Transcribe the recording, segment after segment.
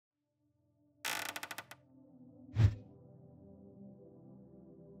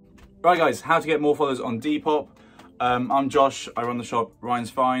Right guys, how to get more followers on Depop. I'm Josh, I run the shop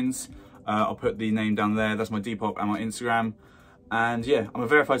Ryan's Finds. I'll put the name down there, that's my Depop and my Instagram. And yeah, I'm a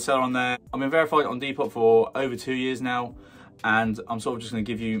verified seller on there. I've been verified on Depop for over 2 years now, and I'm sort of just gonna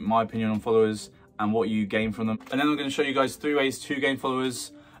give you my opinion on followers and what you gain from them. And then I'm gonna show you guys 3 ways to gain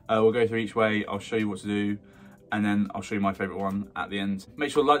followers. We'll go through each way, I'll show you what to do, and then I'll show you my favorite one at the end.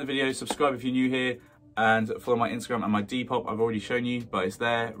 Make sure to like the video, subscribe if you're new here, and follow my Instagram and my Depop. I've already shown you, but it's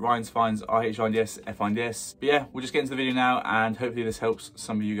there. Ryan's Finds, RHINDS, But yeah, we'll just get into the video now, and hopefully this helps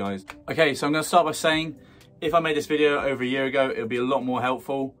some of you guys. Okay, so I'm gonna start by saying, if I made this video over a year ago, it would be a lot more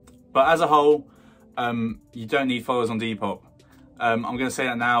helpful. But as a whole, you don't need followers on Depop. I'm gonna say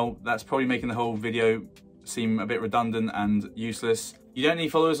that now. That's probably making the whole video seem a bit redundant and useless. You don't need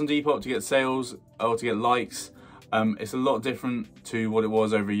followers on Depop to get sales or to get likes. It's a lot different to what it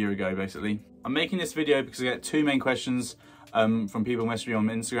was over a year ago, basically. I'm making this video because I get 2 main questions from people messaging me on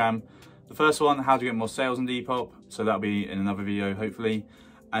Instagram. The first one, how to get more sales on Depop. So that'll be in another video, hopefully.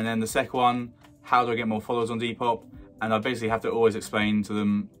 And then the second one, how do I get more followers on Depop? And I basically have to always explain to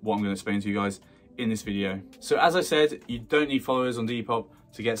them what I'm going to explain to you guys in this video. So as I said, you don't need followers on Depop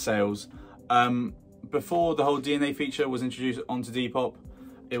to get sales. Before the whole DNA feature was introduced onto Depop,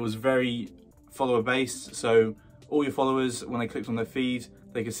 it was very follower based. So all your followers, when they clicked on their feed,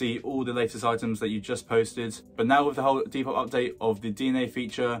 they could see all the latest items that you just posted. But now with the whole Depop update of the DNA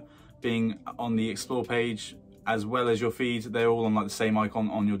feature being on the explore page, as well as your feed, they're all on like the same icon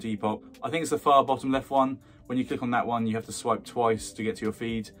on your Depop. I think it's the far bottom left one. When you click on that one, you have to swipe twice to get to your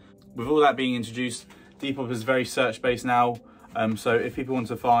feed. With all that being introduced, Depop is very search based now. So if people want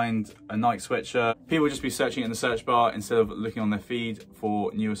to find a Nike sweatshirt, people will just be searching it in the search bar instead of looking on their feed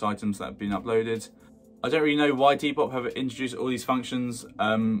for newest items that have been uploaded. I don't really know why Depop have introduced all these functions,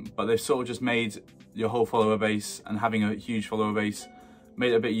 but they've sort of just made your whole follower base, and having a huge follower base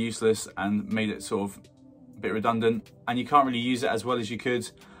made it a bit useless and made it sort of bit redundant, and you can't really use it as well as you could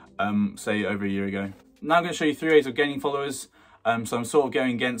say over a year ago. Now I'm going to show you 3 ways of gaining followers. So I'm sort of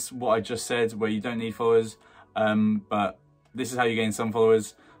going against what I just said, where you don't need followers, but this is how you gain some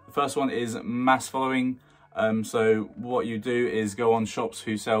followers. The first one is mass following. So what you do is go on shops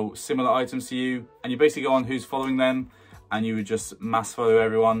who sell similar items to you, and you basically go on who's following them, and you would just mass follow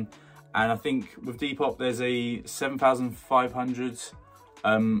everyone. And I think with Depop there's a 7,500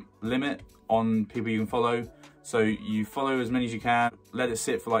 limit on people you can follow. So you follow as many as you can, let it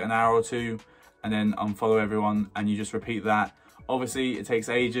sit for like an hour or 2, and then unfollow everyone, and you just repeat that. Obviously it takes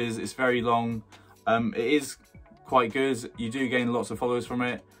ages, it's very long. It is quite good, you do gain lots of followers from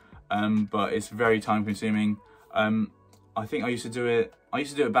it, but it's very time consuming. I think I used to do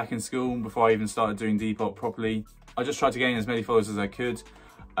it back in school before I even started doing Depop properly. I just tried to gain as many followers as I could.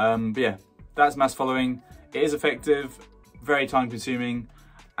 But yeah, that's mass following. It is effective, very time consuming,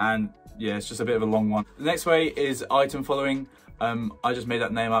 and yeah, it's just a bit of a long one. The next way is item following. I just made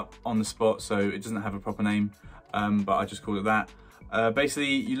that name up on the spot, so it doesn't have a proper name, but I just called it that.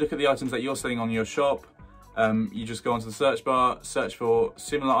 Basically, you look at the items that you're selling on your shop, you just go onto the search bar, search for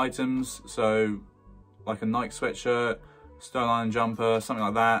similar items, so like a Nike sweatshirt, Stone Island jumper, something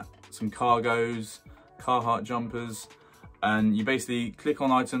like that, some cargos, Carhartt jumpers, and you basically click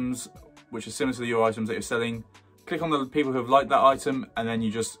on items which are similar to your items that you're selling. Click on the people who have liked that item, and then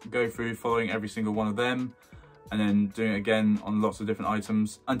you just go through following every single one of them, and then doing it again on lots of different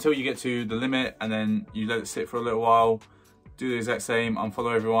items until you get to the limit, and then you let it sit for a little while, do the exact same,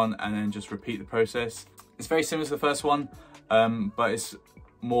 unfollow everyone, and then just repeat the process. It's very similar to the first one, but it's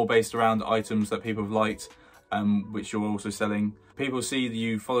more based around items that people have liked, which you're also selling. People see that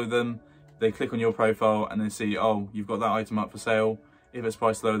you follow them, they click on your profile, and they see, oh, you've got that item up for sale. If it's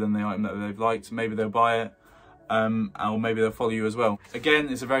priced lower than the item that they've liked, maybe they'll buy it. Or maybe they'll follow you as well. Again,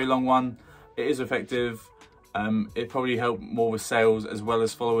 it's a very long one. It is effective. It probably helped more with sales as well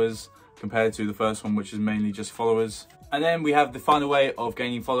as followers compared to the first one, which is mainly just followers. And then we have the final way of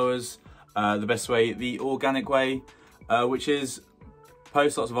gaining followers, the best way, the organic way, which is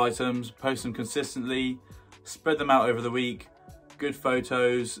post lots of items, post them consistently, spread them out over the week, good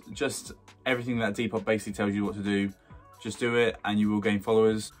photos, just everything that Depop basically tells you what to do. Just do it and you will gain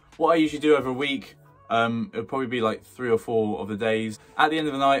followers. What I usually do over a week, it'll probably be like 3 or 4 of the days. At the end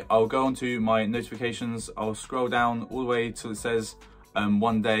of the night, I'll go onto my notifications, I'll scroll down all the way till it says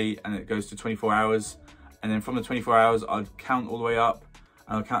 1 day, and it goes to 24 hours. And then from the 24 hours, I'd count all the way up,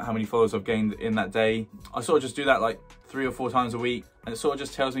 and I'll count how many followers I've gained in that day. I sort of just do that like 3 or 4 times a week, and it sort of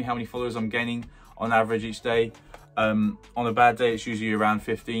just tells me how many followers I'm gaining on average each day. On a bad day, it's usually around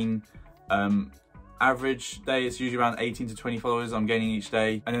 15. Average day, it's usually around 18 to 20 followers I'm gaining each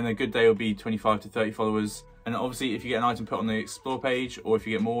day, and then a good day will be 25 to 30 followers. And obviously if you get an item put on the explore page, or if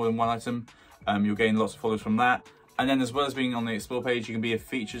you get more than one item, you'll gain lots of followers from that. And then as well as being on the explore page, you can be a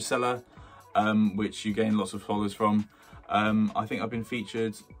featured seller, which you gain lots of followers from. I think I've been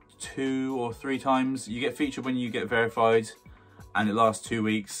featured 2 or 3 times. You get featured when you get verified, and it lasts 2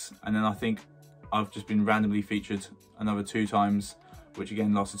 weeks. And then I think I've just been randomly featured another 2 times, which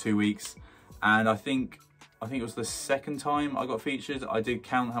again lasted 2 weeks. And I think it was the second time I got featured. I did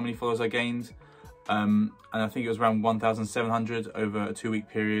count how many followers I gained, and I think it was around 1,700 over a 2-week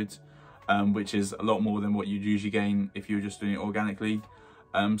period, which is a lot more than what you'd usually gain if you were just doing it organically.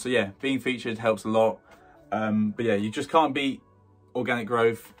 So yeah, being featured helps a lot. But yeah, you just can't beat organic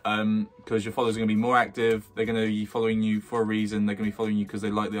growth, because your followers are going to be more active. They're going to be following you for a reason. They're going to be following you because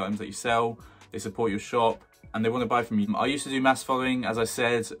they like the items that you sell, they support your shop, and they want to buy from you. I used to do mass following, as I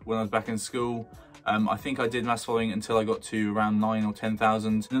said, when I was back in school. I think I did mass following until I got to around 9 or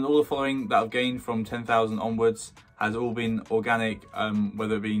 10,000. And then all the following that I've gained from 10,000 onwards has all been organic,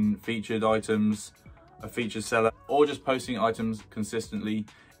 whether it been featured items, a featured seller, or just posting items consistently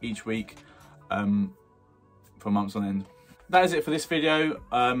each week for months on end. That is it for this video.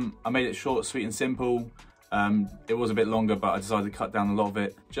 I made it short, sweet and simple. It was a bit longer, but I decided to cut down a lot of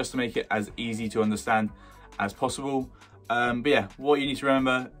it just to make it as easy to understand as possible. But yeah, what you need to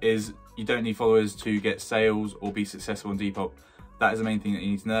remember is you don't need followers to get sales or be successful on Depop. That is the main thing that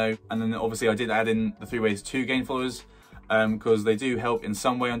you need to know. And then obviously I did add in the 3 ways to gain followers, because they do help in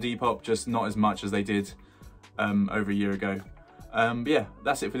some way on Depop, just not as much as they did over a year ago. But yeah,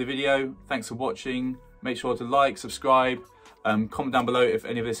 that's it for the video. Thanks for watching. Make sure to like, subscribe, comment down below if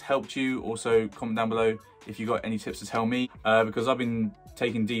any of this helped you. Also comment down below if you got any tips to tell me, because I've been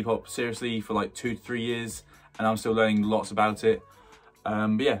taking Depop seriously for like 2 to 3 years and I'm still learning lots about it.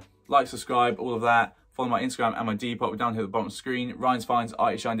 But yeah, like, subscribe, all of that. Follow my Instagram and my Depop down here at the bottom of the screen. Ryan's Finds,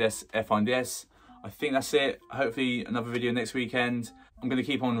 RHINDS. I think that's it. Hopefully another video next weekend. I'm going to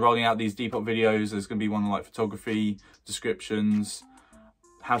keep on rolling out these Depop videos. There's going to be one on like photography, descriptions,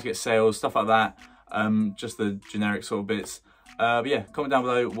 how to get sales, stuff like that. Just the generic sort of bits. But yeah, comment down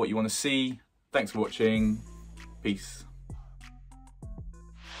below what you want to see. Thanks for watching. Peace.